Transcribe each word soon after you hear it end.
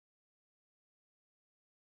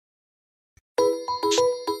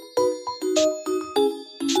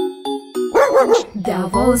There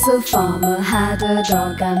was a farmer had a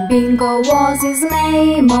dog, and Bingo was his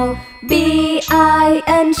name. Oh,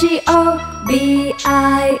 B-I-N-G-O,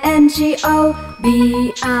 B-I-N-G-O,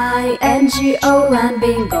 B-I-N-G-O, and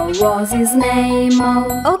Bingo was his name.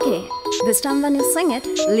 Oh. Okay, this time when you sing it,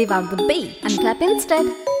 leave out the B and clap instead.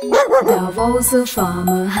 There was a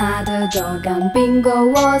farmer had a dog, and Bingo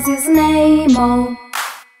was his name. Oh,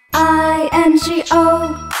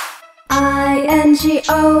 I-N-G-O,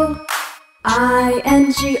 I-N-G-O,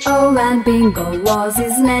 I-N-G-O, and Bingo was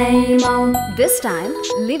his name. Oh. This time,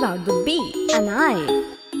 leave out the B and I.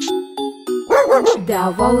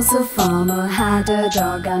 There was a farmer had a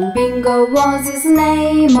dog, and Bingo was his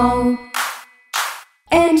name. Oh,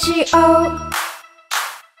 N-G-O,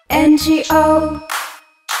 N-G-O,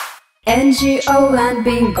 N-G-O, and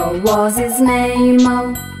Bingo was his name.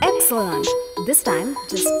 Oh. Excellent! This time,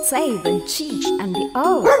 just say the G and the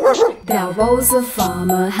O. There was a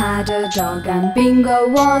farmer had a dog, and Bingo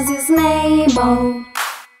was his name. Oh,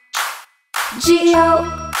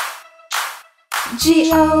 G-O,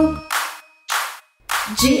 G-O,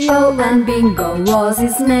 G-O, and Bingo was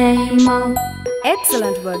his name. Oh.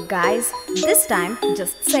 Excellent work, guys. This time,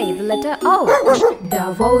 just say the letter O.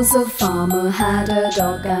 There was a farmer had a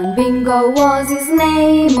dog, and Bingo was his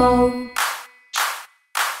name. Oh,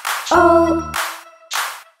 O,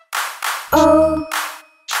 O,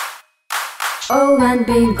 O, and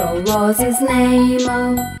Bingo was his name.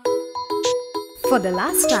 Oh. For the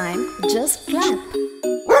last time, just clap.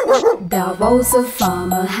 There was a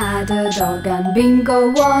farmer had a dog, and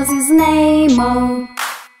Bingo was his name. Oh.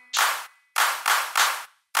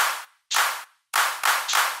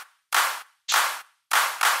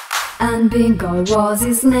 And Bingo was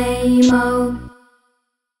his name. Oh.